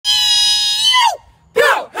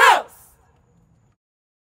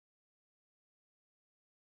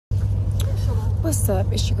What's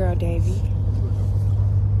up? It's your girl Davy.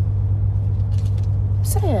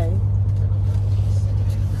 Say hey.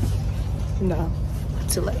 No,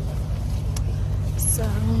 too late. So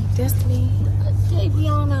that's me,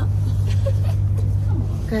 Daviana.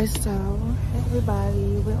 Okay, so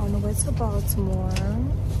everybody, we're on the way to Baltimore,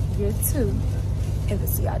 year 2 in the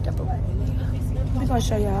CIAA. We're gonna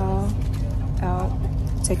show y'all out,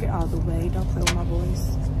 take it all the way. Don't play with my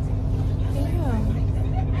voice. Yeah.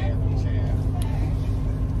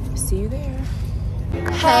 See you there.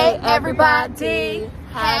 Hey everybody,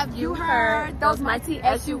 have you heard those mighty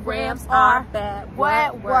SU Rams are bad?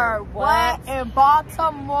 What word? What in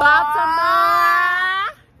Baltimore?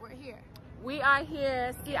 We're here. We are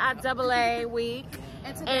here, CIAA week.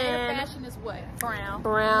 And today the fashion is what?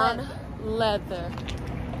 Brown leather.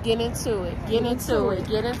 Get into it. Get into it.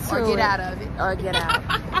 Get into it. Or get out of it. Or get out.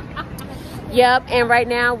 Yep, and right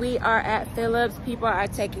now we are at Phillips. People are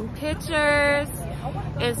taking pictures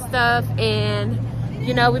and stuff, and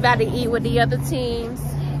you know, we about to eat with the other teams,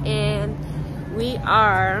 and we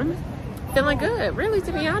are feeling good. Really,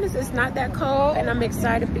 to be honest, it's not that cold, and I'm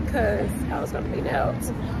excited because I was gonna be nailed.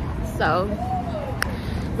 So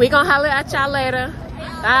we gonna holler at y'all later.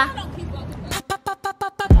 Bye.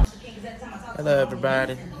 Hello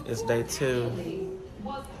everybody, it's day 2.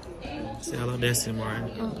 Say hello Destiny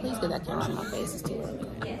Martin. Oh, please get that camera on my face. It's too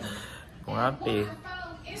early.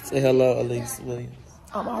 Say hello Elise Williams.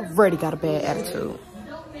 I'm already got a bad attitude.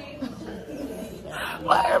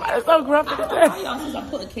 Why everybody's so grumpy today? Since I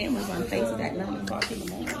put cameras on faces at 9 o'clock in the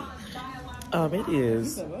morning. It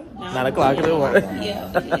is 9 o'clock in the morning.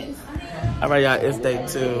 Yeah, it is. All right, y'all, it's day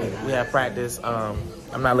 2. We have practice.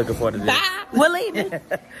 I'm not looking forward to this. Bye. We're leaving.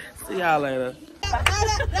 See y'all later.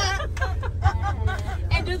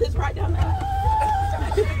 And do this right down there.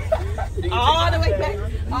 All the way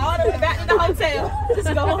back to the hotel.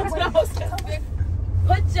 Just go on to the hotel.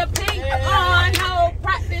 Put your pink on, no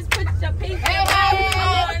practice. Put your pink on,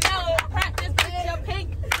 no practice. Put your pink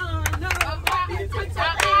on, no practice. Put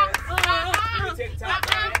your pink on.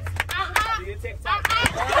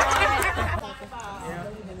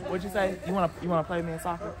 What'd you say? You wanna play me in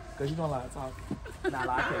soccer? Cause you doing a lot of talking. Not a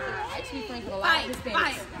lot of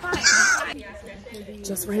kicking.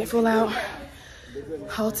 Just ran it full out.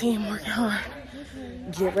 Whole team working hard.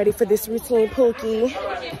 Get ready for this routine, Pookie.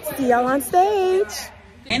 See y'all on stage.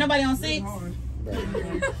 Ain't nobody on 6. You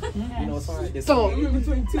know it's hard. It's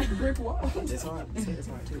between 2 brick walls. It's hard. It's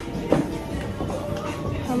hard too.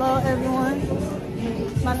 Hello, everyone.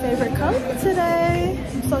 My favorite cup today.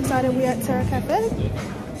 I'm so excited we at Terra Cafe.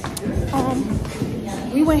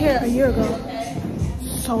 We went here a year ago.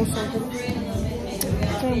 So good.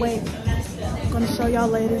 Can't wait. I'm gonna show y'all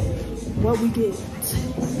later what we did.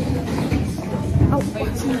 Oh,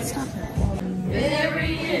 stop it.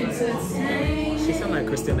 Very entertaining. She sound like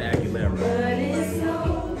Christina Aguilera.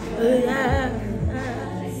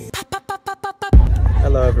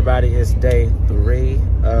 Hello everybody, it's day 3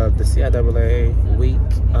 of the CIAA week.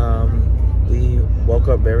 We woke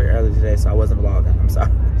up very early today, so I wasn't vlogging. I'm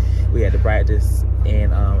sorry. We had to practice,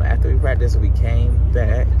 and after we practiced, we came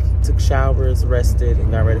back, took showers, rested, and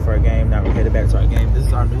got ready for our game. Now we're headed back to our game. This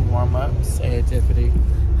is our new warm-up. Say hey, Tiffany.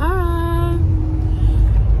 Hi.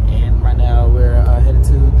 And right now we're headed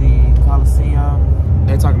to the Coliseum.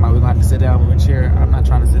 They're talking about we're going to have to sit down with a chair. I'm not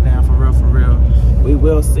trying to sit down for real. We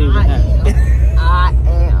will see what happens. I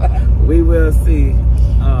am. We will see.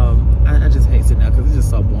 I just hate sitting down because it's just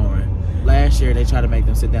so boring. Last year they tried to make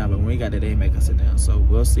them sit down, but when we got there, they didn't make us sit down. So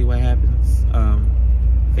we'll see what happens.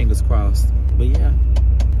 Fingers crossed. But yeah,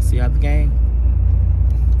 see how the game.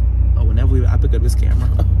 Oh, whenever I pick up this camera.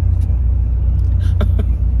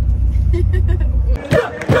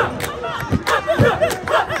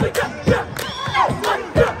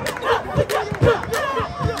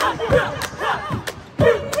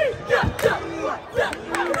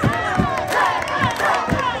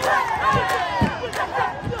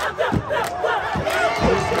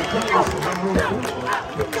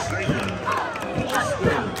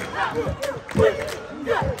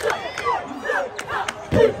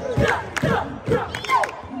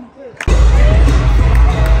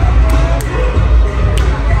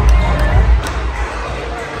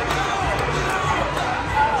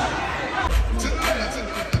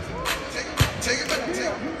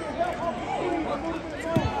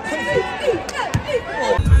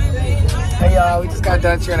 Hey y'all, we just got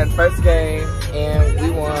done cheering at the first game and we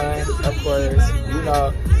won, of course. You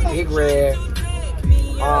know, Big Red.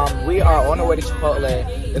 We are on the way to Chipotle.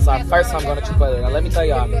 It's our first time going to Chipotle. Now let me tell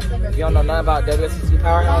y'all, if you don't know nothing about WSCC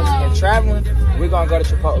Powerhouse and traveling, we're gonna go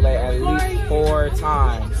to Chipotle at least 4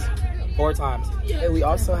 times. 4 times. And we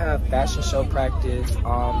also have fashion show practice.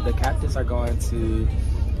 The captains are going to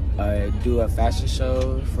do a fashion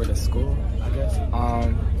show for the school, I guess.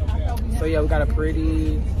 So yeah, we got a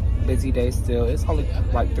pretty busy day still. It's only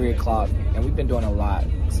like 3 o'clock and we've been doing a lot.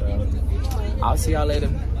 So I'll see y'all later.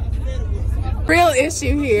 Real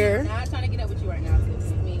issue here. I'm not trying to get up with you right now.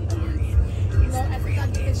 It's me. You know, I think I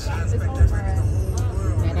get this shot. It's over.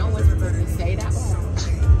 And don't whisper to me. Say that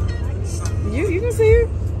one. You can see her.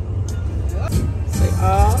 Say,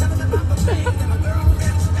 I'm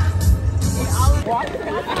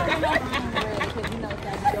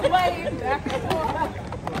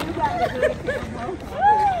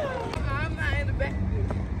not in the back.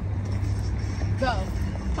 Go.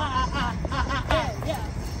 Yeah.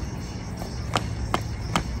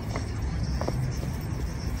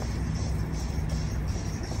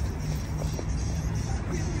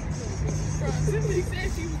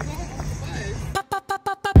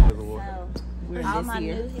 All my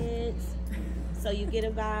new hits, so you get a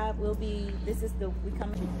vibe. We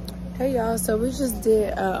come. Hey y'all, so we just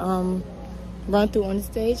did a run through on the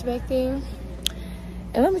stage back there,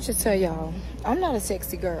 and let me just tell y'all, I'm not a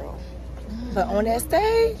sexy girl, but on that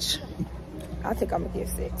stage I think I'm gonna get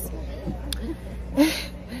sexy.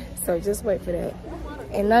 So just wait for that.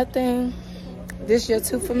 Ain't nothing. This year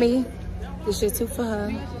 2 for me, this year 2 for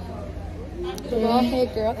her. Well, hey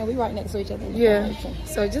girl, and we right next to each other. Yeah,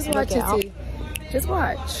 so just watch and see. Just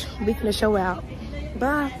watch. We finna show out.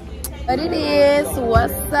 Bye. What it is,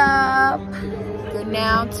 what's up? You're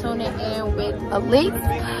now tuning in with Elite.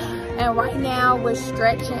 And right now we're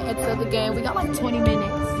stretching into the game. We got like 20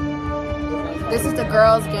 minutes. This is the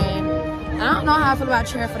girls' game. And I don't know how I feel about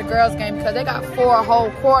cheering for the girls' game because they got 4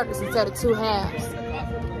 whole quarters instead of 2 halves.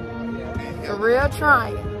 For real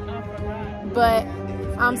trying. But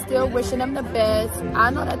I'm still wishing them the best. I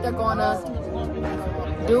know that they're gonna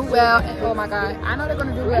do well. And, oh my God, I know they're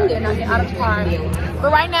gonna do well and not get out of the park.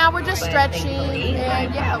 But right now we're just stretching,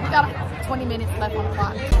 and yeah, we got like 20 minutes left on the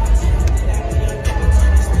clock.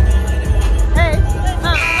 Hey, hey,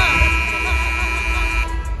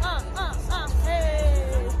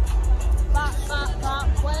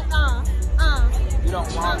 You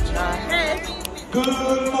don't want hey. Good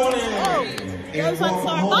morning.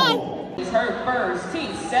 Bye. It's her first, T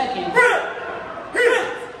second.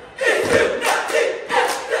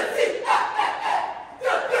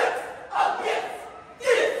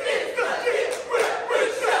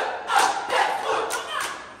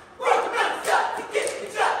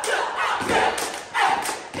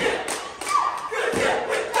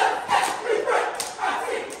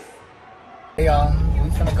 Hey y'all, we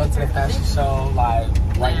finna go to the fashion show like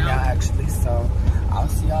right now actually, so I'll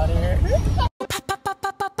see y'all there.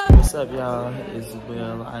 What's up, y'all? It's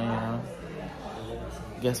Will. I am.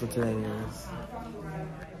 Guess what today is?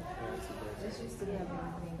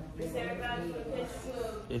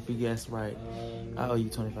 If you guessed right, I owe you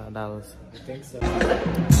 $25. I think so.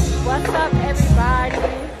 What's up, everybody?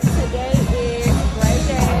 Today is Gray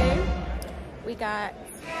Day. We got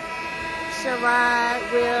Sherrod,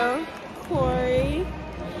 Will, Corey,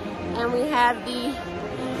 and we have the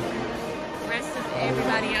rest of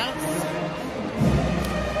everybody else.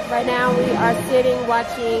 Right now we are sitting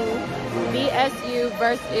watching BSU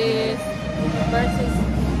versus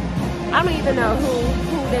I don't even know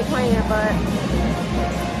who they're playing, but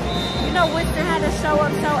you know, Winston had to show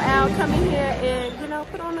up, so Al come in here and, you know,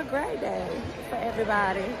 put on a great day for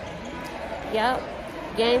everybody. Yep.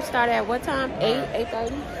 Game started at what time?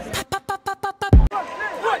 8:30?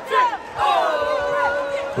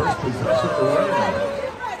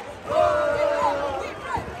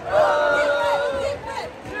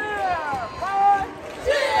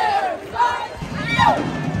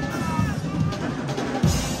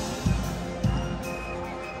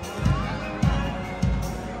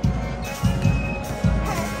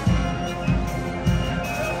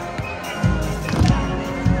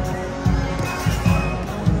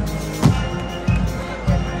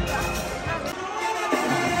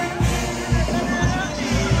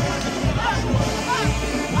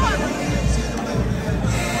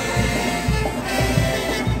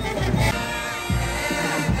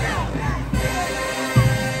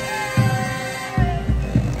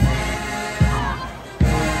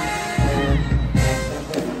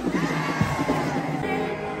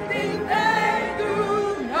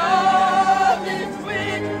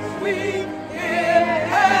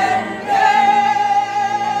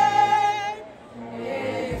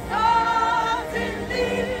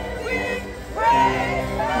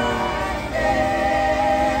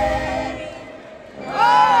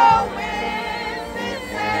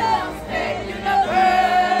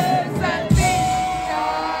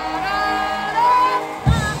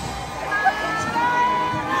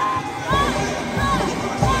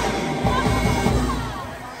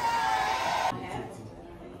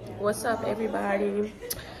 What's up, everybody?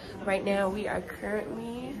 Right now we are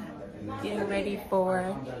currently getting ready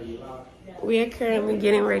for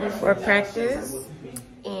practice,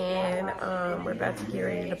 and we're about to get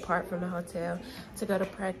ready to depart from the hotel to go to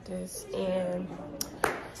practice. And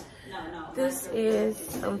this is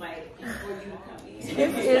the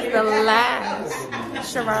last,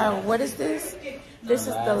 Sharad, what is this? This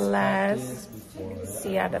is the last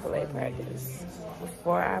CIAA practice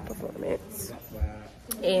before our performance.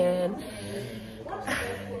 And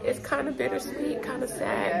it's kind of bittersweet, kind of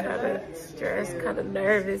sad, kind of stressed, kind of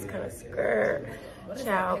nervous, kind of scared.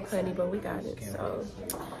 Child, honey, but we got it. So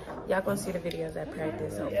y'all gonna see the videos at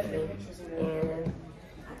practice, hopefully, and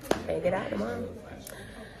bang it out tomorrow.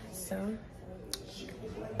 So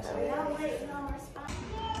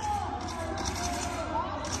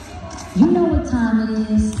you know what time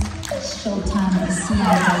it is? It's showtime at the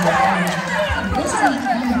CIAA. This ain't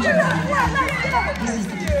amateur. This is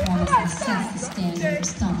the performance that sets the standard for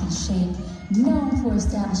Stomping Shape, known for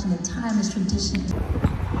establishing a timeless tradition.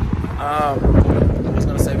 I was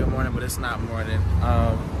gonna say good morning, but it's not morning.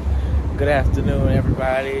 Good afternoon,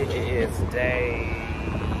 everybody. It is day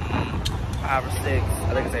 5 or 6.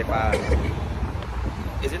 I think it's day 5.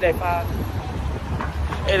 Is it day 5?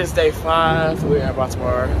 It is day 5. We're in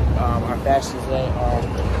Baltimore. Our fashion today are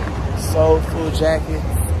soul food jackets.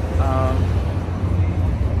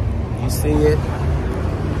 You see it.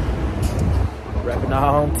 Repping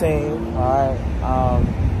our home team. Alright.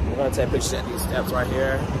 We're gonna take pictures at these steps right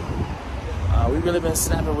here. We've really been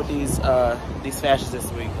snapping with these fashions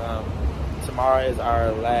this week. Tomorrow is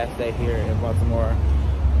our last day here in Baltimore.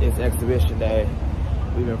 It's exhibition day.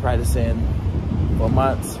 We've been practicing for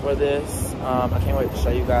months for this. I can't wait to show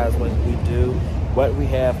you guys what we do, what we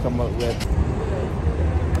have come up with.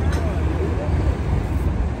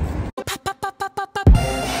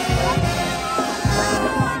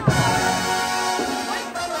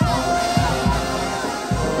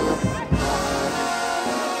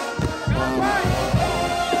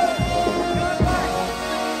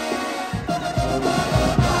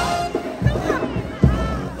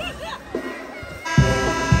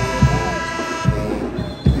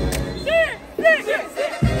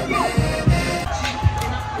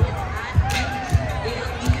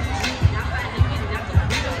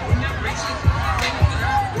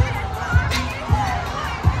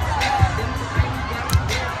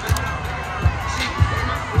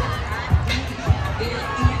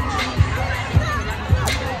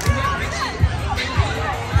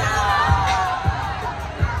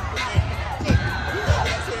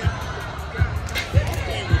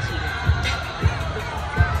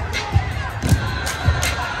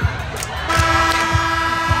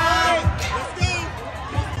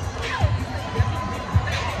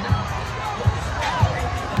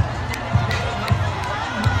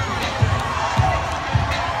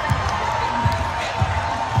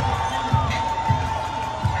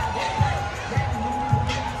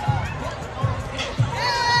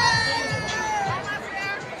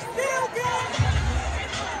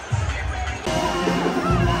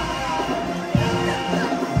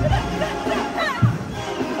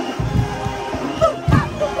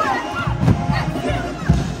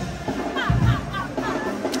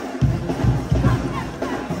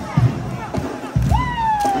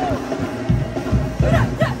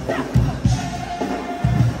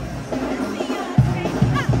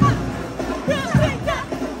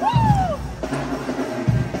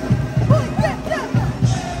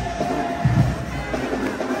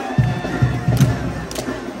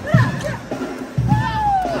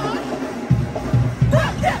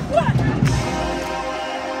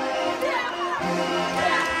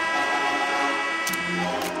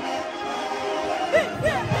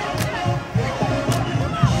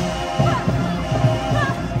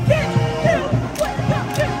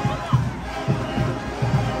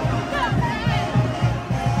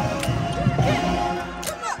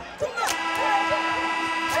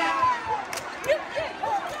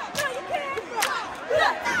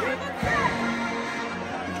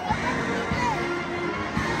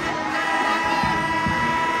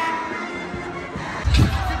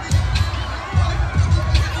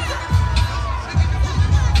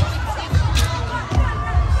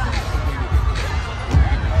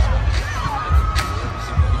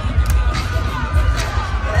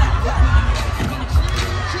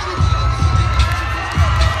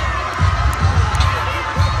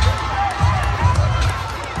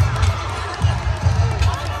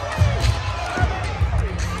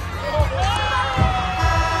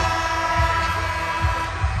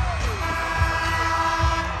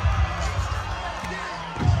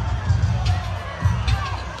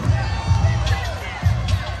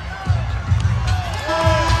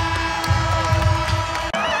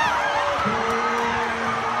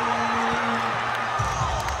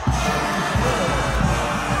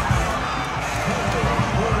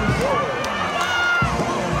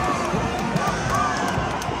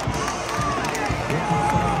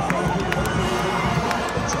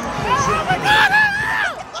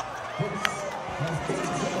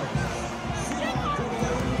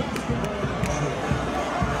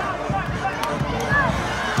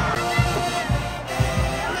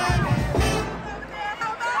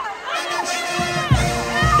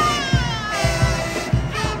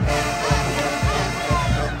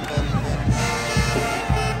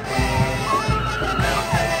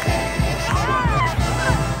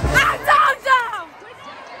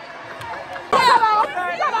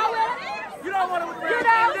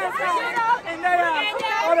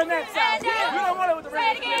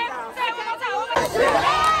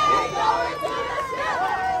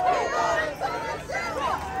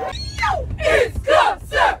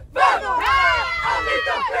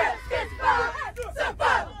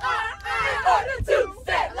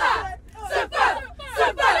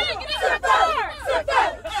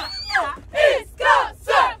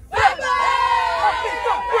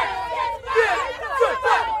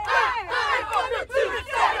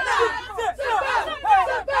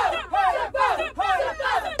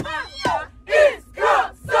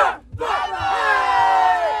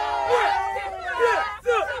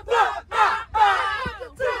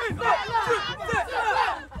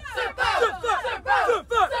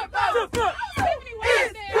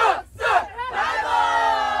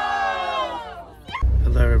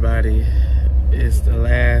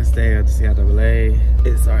 last day of the CIAA.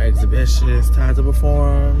 It's our exhibition. It's time to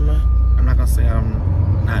perform. I'm not gonna say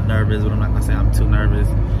I'm not nervous, but I'm not gonna say I'm too nervous.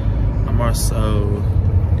 I'm more so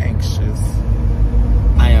anxious.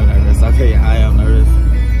 I am nervous. I'll tell you, I am nervous.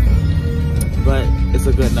 But it's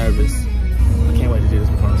a good nervous. I can't wait to do this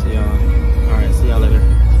performance for y'all. All right, see y'all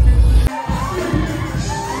later.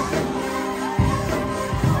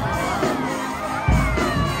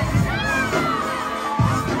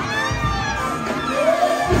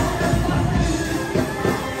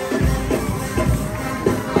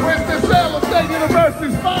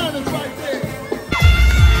 University's finest right there.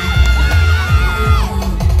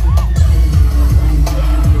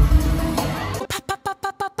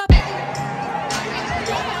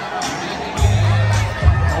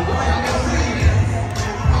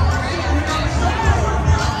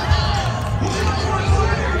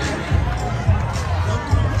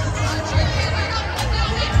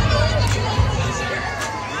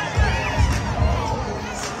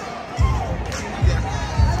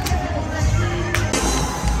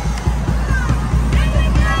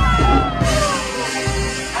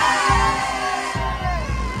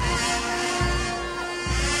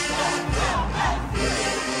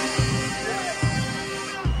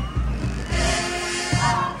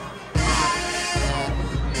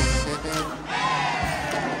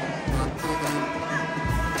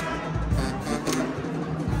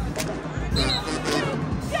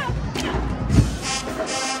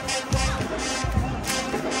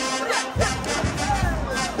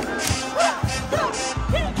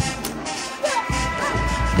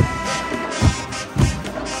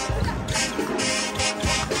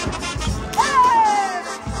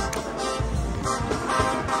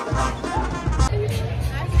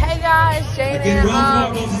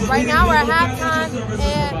 Right now we're at halftime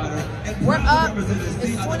and we're up.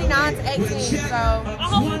 It's 29-18. So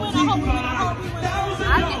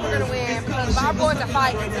I think we're gonna win because our boys are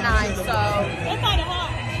fighting tonight. So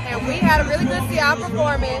and we had a really good CI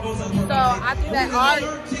performance. So I think that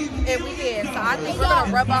and we did. So I think we're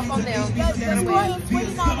gonna rub off on them. The score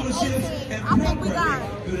is 29-18. I think we got it.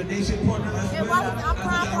 And I'm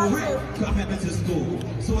proud of you.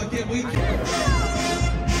 So again, we.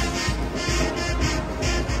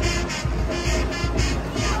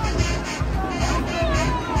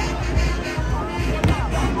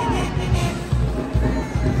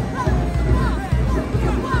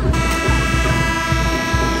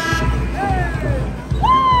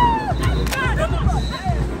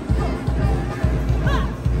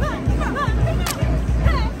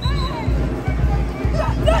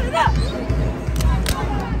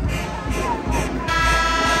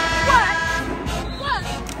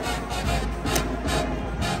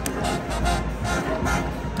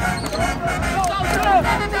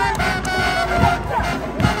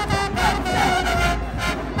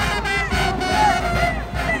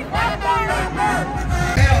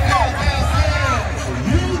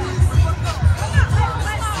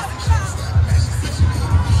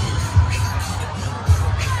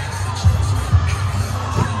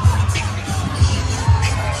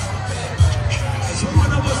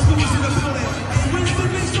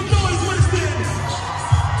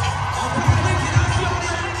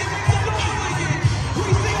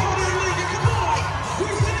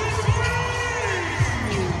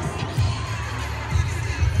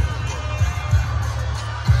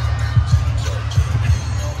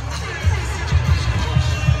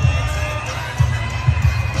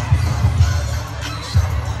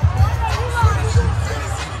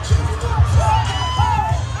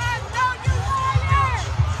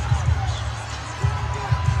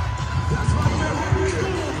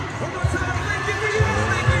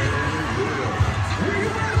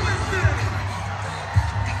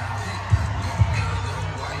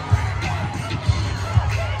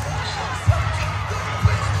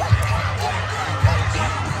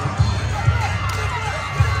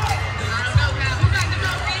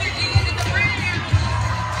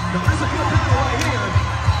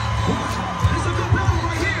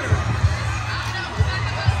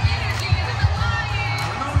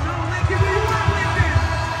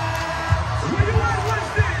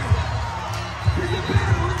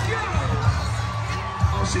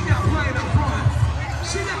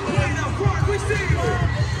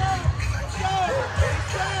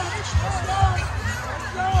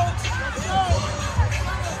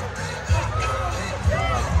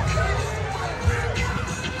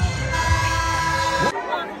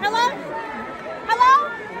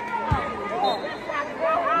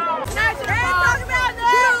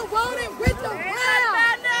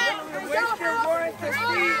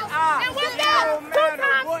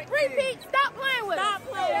 Stop playing with us.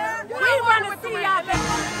 We want to see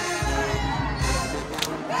y'all.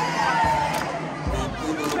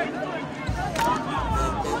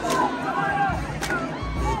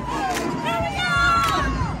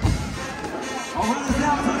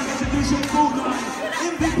 Championship gold line,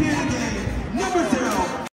 MVP